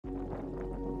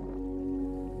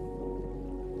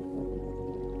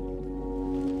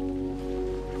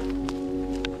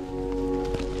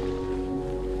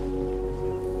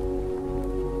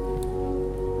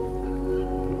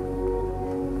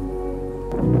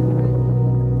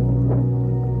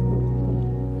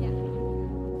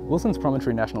Wilsons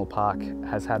Promontory National Park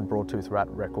has had broadtooth rat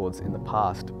records in the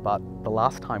past, but the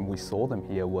last time we saw them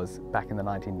here was back in the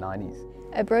 1990s.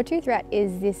 A broadtooth rat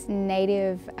is this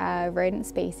native rodent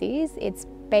species. It's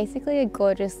basically a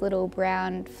gorgeous little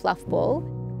brown fluff ball,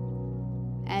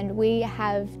 and we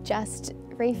have just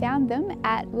refound them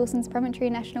at Wilsons Promontory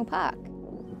National Park.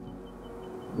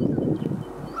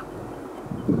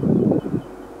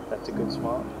 That's a good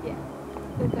smile. Yeah,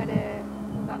 we've got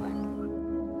one.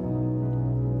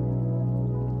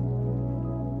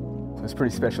 It was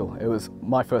pretty special. It was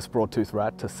my first broadtooth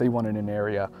rat. To see one in an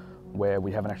area where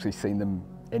we haven't actually seen them,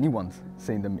 anyone's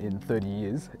seen them in 30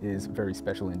 years, is very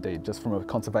special indeed. Just from a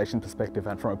conservation perspective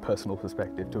and from a personal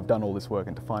perspective, to have done all this work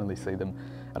and to finally see them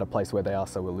at a place where they are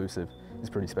so elusive is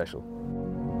pretty special.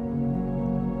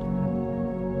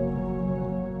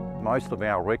 Most of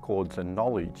our records and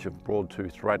knowledge of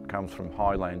broadtoothed rat comes from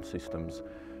highland systems.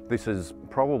 This is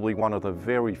probably one of the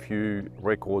very few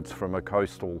records from a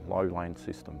coastal lowland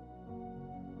system.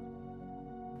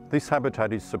 This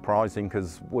habitat is surprising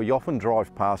because we often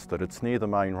drive past it. It's near the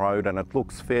main road and it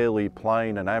looks fairly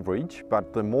plain and average,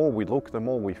 but the more we look, the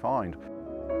more we find.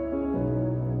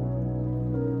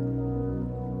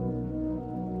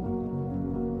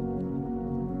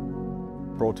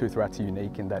 Broadtooth rats are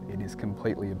unique in that it is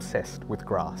completely obsessed with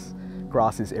grass.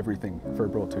 Grass is everything for a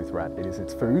broadtooth rat. It is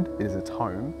its food, it is its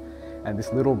home, and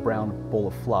this little brown ball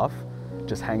of fluff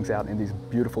just hangs out in these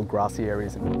beautiful grassy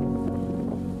areas.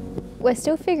 We're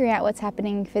still figuring out what's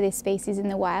happening for this species in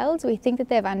the wild. We think that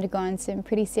they've undergone some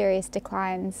pretty serious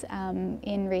declines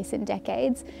in recent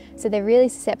decades, so they're really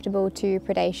susceptible to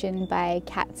predation by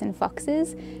cats and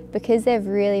foxes. Because they're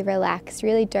really relaxed,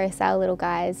 really docile little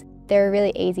guys, they're a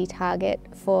really easy target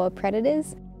for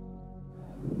predators.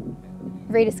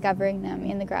 Rediscovering them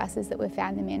in the grasses that we've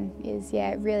found them in is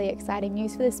really exciting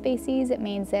news for the species. It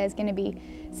means there's going to be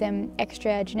some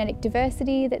extra genetic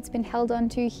diversity that's been held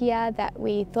onto here that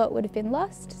we thought would have been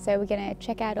lost. So we're going to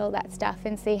check out all that stuff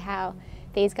and see how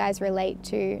these guys relate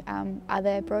to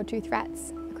other broadtooth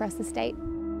rats across the state.